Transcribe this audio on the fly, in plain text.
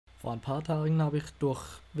Vor ein paar Tagen habe ich durch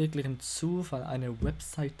wirklichen Zufall eine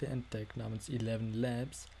Webseite entdeckt namens 11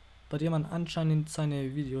 Labs, bei der man anscheinend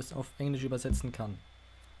seine Videos auf Englisch übersetzen kann.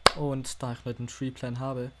 Und da ich nur den Freeplan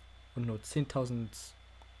habe und nur 10.000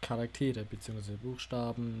 Charaktere bzw.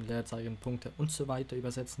 Buchstaben, Leerzeichen, Punkte und so weiter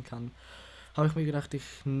übersetzen kann, habe ich mir gedacht, ich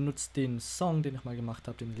nutze den Song, den ich mal gemacht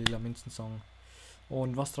habe, den Lila Münzen Song.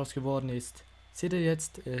 Und was daraus geworden ist, seht ihr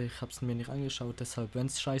jetzt. Ich habe es mir nicht angeschaut, deshalb, wenn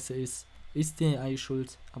es scheiße ist, ist die AI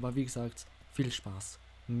schuld. Aber wie gesagt, viel Spaß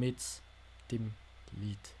mit dem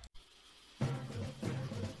Lied.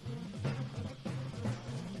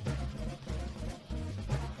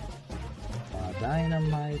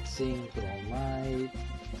 Dynamite, synchromite.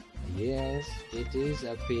 Yes, it is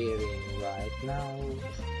appearing right now.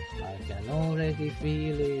 I can already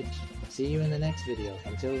feel it. See you in the next video.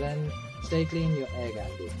 Until then, stay clean your air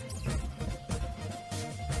candy.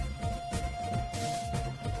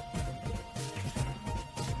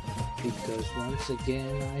 Because once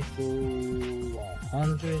again I fool,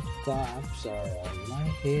 100 claps are on my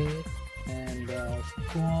head. And of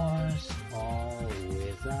course, all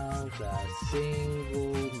without a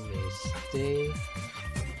single mistake.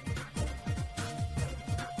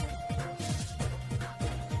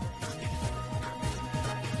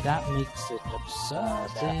 That makes it absurd.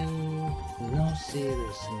 No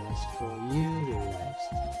seriousness for you to rest.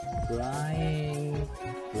 Crying,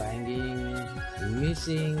 clanging,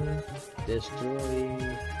 missing,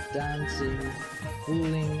 destroying, dancing,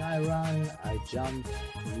 fooling. I run, I jump,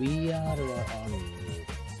 we are on it.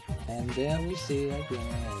 And there we see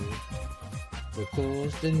again,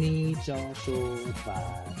 because the needs are so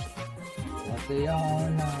bad, what they are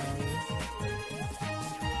now.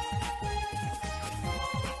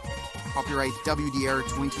 Copyright WDR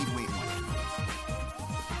 2021.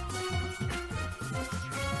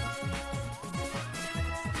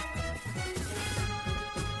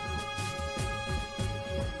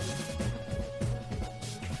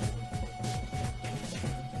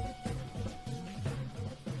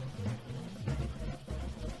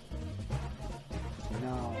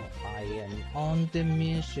 Now I am on the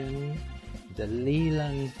mission. The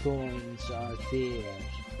Leland coins are there.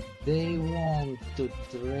 They want to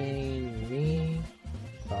train me,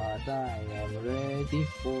 but I am ready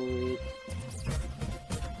for it.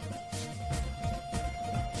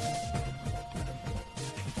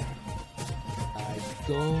 I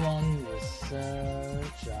go on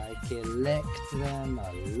research, I collect them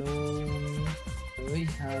alone. We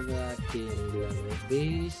have a kingdom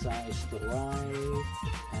besides thrive,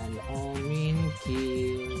 and arm in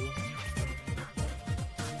kill.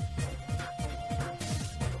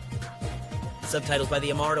 Subtitles by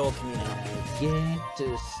the Amardo community. I get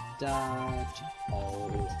to start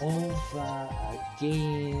all over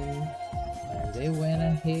again. And they went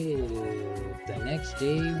ahead. The next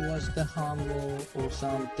day was the humble or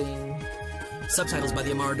something. Subtitles by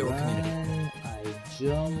the Amardo community. When I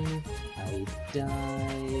jump, I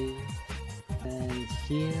die. And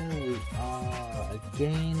here we are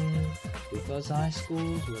again. Because high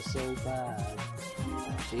schools were so bad.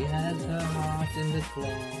 She had her heart in the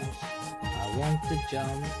claws. I want to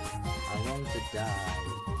jump, I want to die.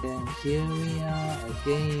 And here we are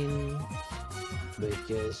again.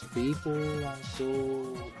 Because people are so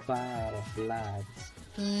bad of lads.